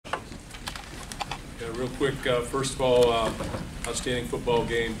Yeah, real quick, first of all, outstanding football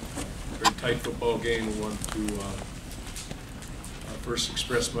game, very tight football game. I want to first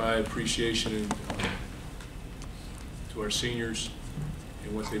express my appreciation to our seniors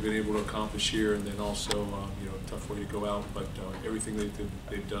and what they've been able to accomplish here, and then also, you know, tough way to go out, but everything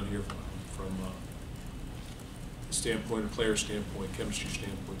they've done here from the standpoint, a player standpoint, chemistry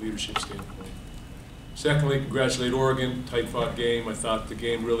standpoint, leadership standpoint. Secondly, congratulate Oregon, tight-fought game. I thought the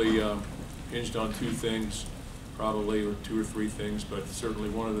game really hinged on two things, probably, or two or three things, but certainly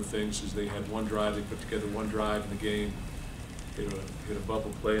one of the things is they had one drive, they put together one drive in the game, hit a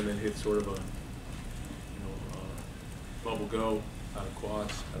bubble play, and then hit sort of a, bubble go out of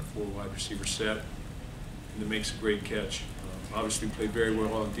quads, out of four wide receiver set, and it makes a great catch. Obviously played very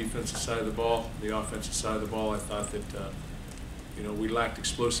well on the defensive side of the ball. The offensive side of the ball, I thought that, we lacked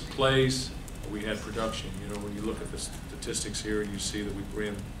explosive plays, but we had production. When you look at the statistics here and you see that we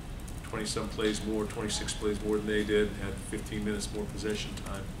ran 20-some plays more, 26 plays more than they did, had 15 minutes more possession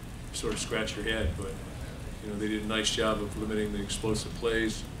time, you sort of scratch your head, but they did a nice job of limiting the explosive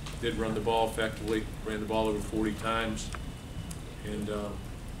plays, did run the ball effectively, ran the ball over 40 times, and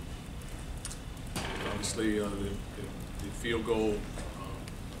obviously the field goal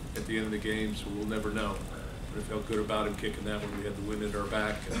at the end of the game, so we'll never know. But I felt good about him kicking that one. We had the wind at our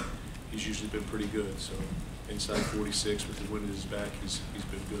back, and he's usually been pretty good. So inside 46 with the wind at his back, he's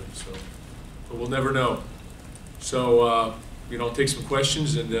been good. So, but we'll never know. So I'll take some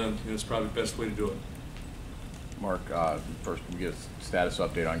questions, and it's probably the best way to do it. Mark, first can we get a status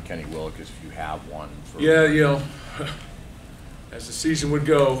update on Kenny Willikers if you have one? Yeah, as the season would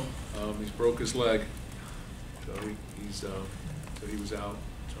go, he's broke his leg, so he was out.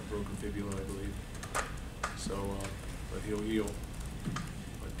 So broken fibula, I believe. So, but he'll heal.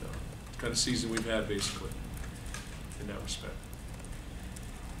 But kind of season we've had basically in that respect.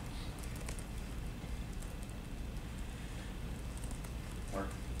 Mark,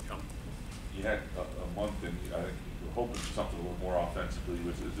 you had a month, and I think you were hoping for something a little more offensively.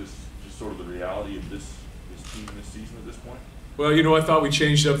 Is this just sort of the reality of this team this season at this point? Well, I thought we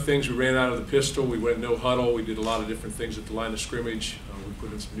changed up things. We ran out of the pistol. We went no huddle. We did a lot of different things at the line of scrimmage. We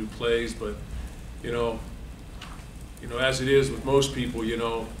put in some new plays, but as it is with most people,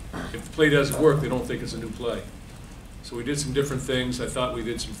 if the play doesn't work, they don't think it's a new play. So we did some different things. I thought we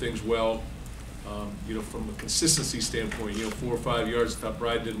did some things well. From a consistency standpoint, 4 or 5 yards. I thought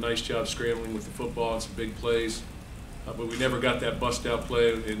Bride did a nice job scrambling with the football and some big plays, but we never got that bust-out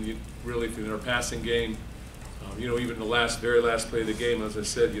play. And really, in our passing game, even the very last play of the game, as I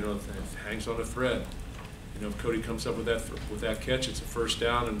said, it hangs on a thread. If Cody comes up with that catch, it's a first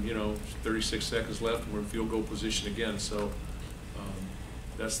down, and 36 seconds left, and we're in field goal position again. So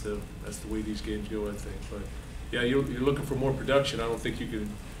that's the way these games go, I think. But yeah, you're looking for more production. I don't think you're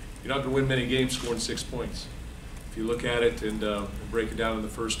not going to win many games scoring 6 points. If you look at it and break it down in the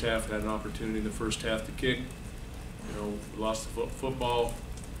first half, had an opportunity in the first half to kick. We lost the football.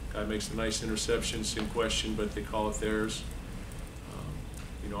 Guy makes a nice interception, it's in question, but they call it theirs.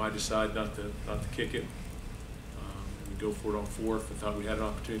 I decide not to kick it. And we go for it on fourth. I thought we had an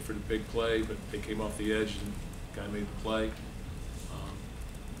opportunity for the big play, but they came off the edge and the guy made the play. And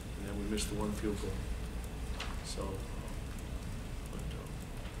then we missed the one field goal. So,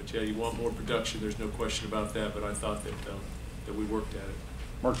 but yeah, you want more production. There's no question about that. But I thought that we worked at it.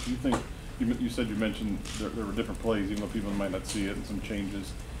 Mark, do you think you mentioned there were different plays, even though people might not see it, and some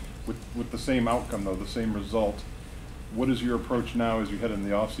changes. With the same outcome, though, the same result, what is your approach now as you head into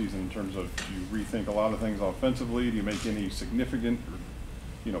the offseason in terms of, do you rethink a lot of things offensively? Do you make any significant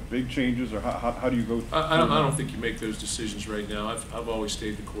or, big changes, or how do you go? I don't think you make those decisions right now. I've always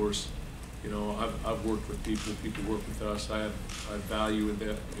stayed the course. I've worked with people. People work with us. I have value in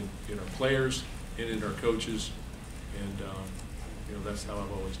that, in our players and in our coaches, and that's how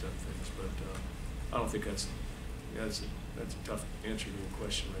I've always done things. But I don't think that's a tough answer to a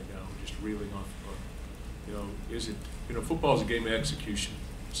question right now. We're just reeling off football is a game of execution.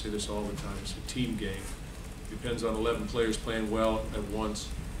 I say this all the time. It's a team game. It depends on 11 players playing well at once,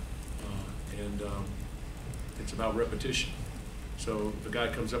 and it's about repetition. So if a guy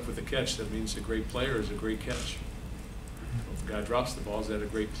comes up with a catch, that means a great player is a great catch. If a guy drops the ball, is that a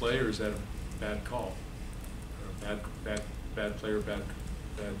great play or is that a bad call? Or a bad player, bad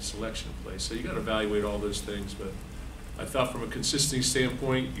selection of play. So you got to evaluate all those things. But I thought from a consistency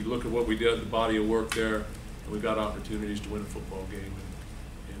standpoint, you look at what we did, the body of work there, and we got opportunities to win a football game.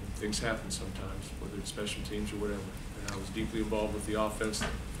 And things happen sometimes, whether it's special teams or whatever. And I was deeply involved with the offense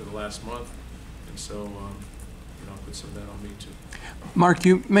for the last month. And so, put some of that on me too. Mark,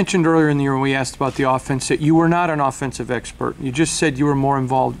 you mentioned earlier in the year when we asked about the offense that you were not an offensive expert. You just said you were more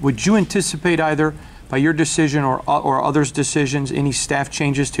involved. Would you anticipate either by your decision or others' decisions any staff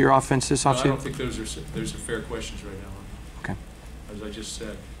changes to your offense this No, I offseason? don't think those are fair questions right now. Okay. As I just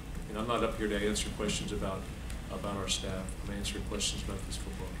said, I'm not up here to answer questions about our staff. I'm answering questions about this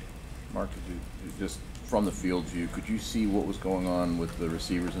football game. Mark, just from the field view, could you see what was going on with the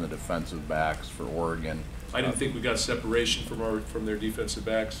receivers and the defensive backs for Oregon? I didn't think we got separation from their defensive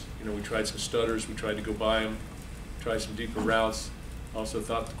backs. We tried some stutters. We tried to go by them, tried some deeper routes. Also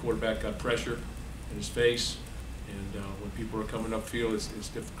thought the quarterback got pressure in his face, and when people are coming upfield, it's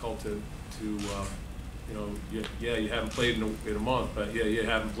difficult to you haven't played in a month, but you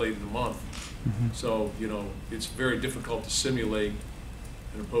haven't played in a month. Mm-hmm. So it's very difficult to simulate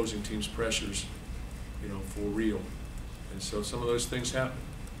an opposing team's pressures, for real. And so some of those things happen.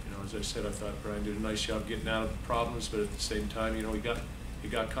 As I said, I thought Brian did a nice job getting out of the problems, but at the same time, he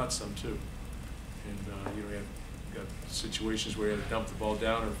got caught some too. And he got situations where he had to dump the ball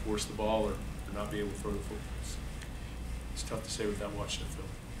down or force the ball or not be able to throw the football. It's tough to say without watching the film.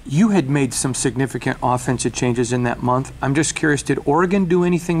 You had made some significant offensive changes in that month. I'm just curious, did Oregon do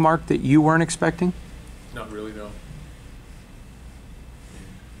anything, Mark, that you weren't expecting? Not really, no.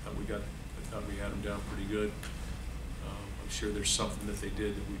 I thought we had them down pretty good. I'm sure there's something that they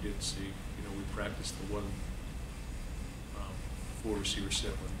did that we didn't see. We practiced the one 4-receiver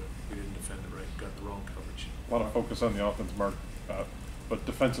set one, but we didn't defend it right. Got the wrong coverage. A lot of focus on the offense, Mark, but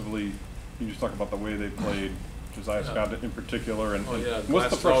defensively, you just talk about the way they played, Josiah Scott in particular. And oh yeah, what's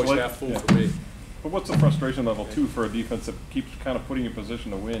glass is always half full for me. But what's the frustration level too for a defense that keeps kind of putting you in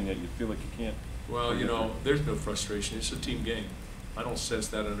position to win, yet you feel like you can't? Well, there's no frustration. It's a team game. I don't sense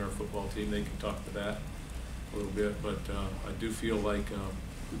that in our football team. They can talk to that a little bit, but I do feel like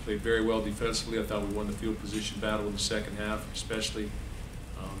we played very well defensively. I thought we won the field position battle in the second half, especially.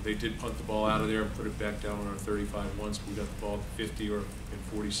 They did punt the ball out of there and put it back down on our 35 once, but we got the ball at 50 or in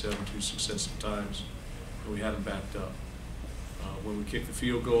 47 two successive times, and we had them backed up. When we kicked the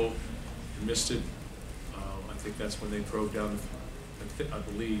field goal and missed it, I think that's when they drove down, I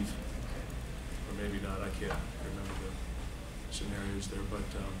believe, or maybe not, I can't remember the scenarios there, but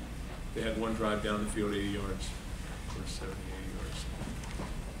they had one drive down the field 80 yards, or 70, 80 yards.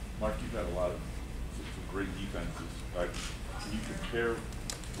 Mark, you've had a lot of some great defenses. Can you compare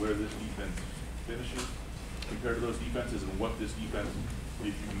where this defense finishes compared to those defenses, and what this defense, if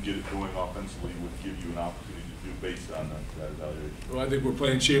you can get it going offensively, would give you an opportunity to do based on that evaluation? Well, I think we're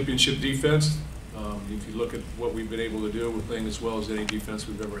playing championship defense. If you look at what we've been able to do, we're playing as well as any defense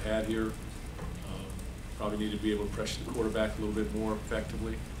we've ever had here. Probably need to be able to pressure the quarterback a little bit more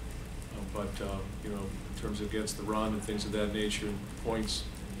effectively. But in terms of against the run and things of that nature and points,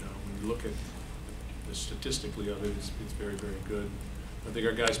 when you look at the statistically of it, it's very, very good. I think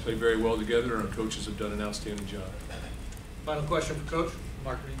our guys play very well together, and our coaches have done an outstanding job. Final question for Coach.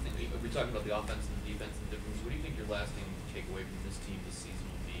 Mark, what do you think? We're talking about the offense and the defense and the difference. What do you think your lasting takeaway from this team this season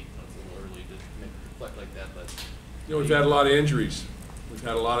will be? It's a little early to reflect like that, but We've had a lot of injuries. We've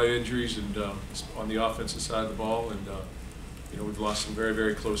had a lot of injuries, and on the offensive side of the ball, and we've lost some very,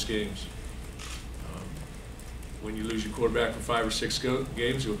 very close games. When you lose your quarterback for 5 or 6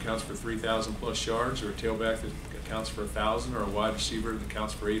 games who accounts for 3,000 plus yards, or a tailback that accounts for 1,000, or a wide receiver that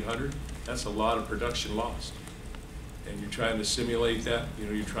accounts for 800, that's a lot of production lost. And you're trying to simulate that.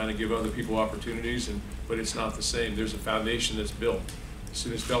 You're trying to give other people opportunities, but it's not the same. There's a foundation that's built. As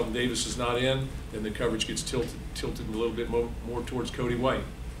soon as Felton Davis is not in, then the coverage gets tilted a little bit more towards Cody White.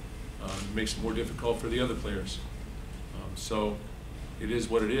 It makes it more difficult for the other players. So it is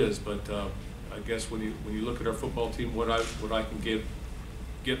what it is. But I guess when you look at our football team, what I can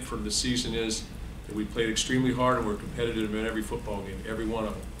get from the season is that we played extremely hard and we're competitive in every football game, every one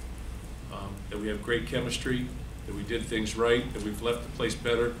of them. That we have great chemistry, that we did things right, that we've left the place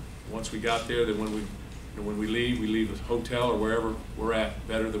better once we got there, that when we leave a hotel or wherever we're at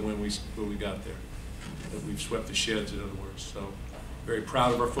better than when we got there. That we've swept the sheds, in other words. So very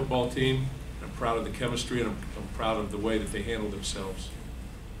proud of our football team. I'm proud of the chemistry, and I'm proud of the way that they handle themselves.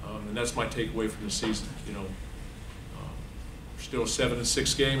 And that's my takeaway from the season. We're still a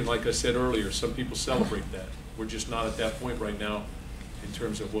 7-6 game, and like I said earlier, some people celebrate that. We're just not at that point right now in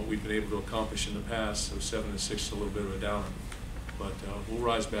terms of what we've been able to accomplish in the past. So 7-6 is a little bit of a downer, but we'll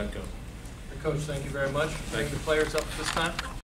rise back up. Coach, thank you very much. Thank the players up at this time.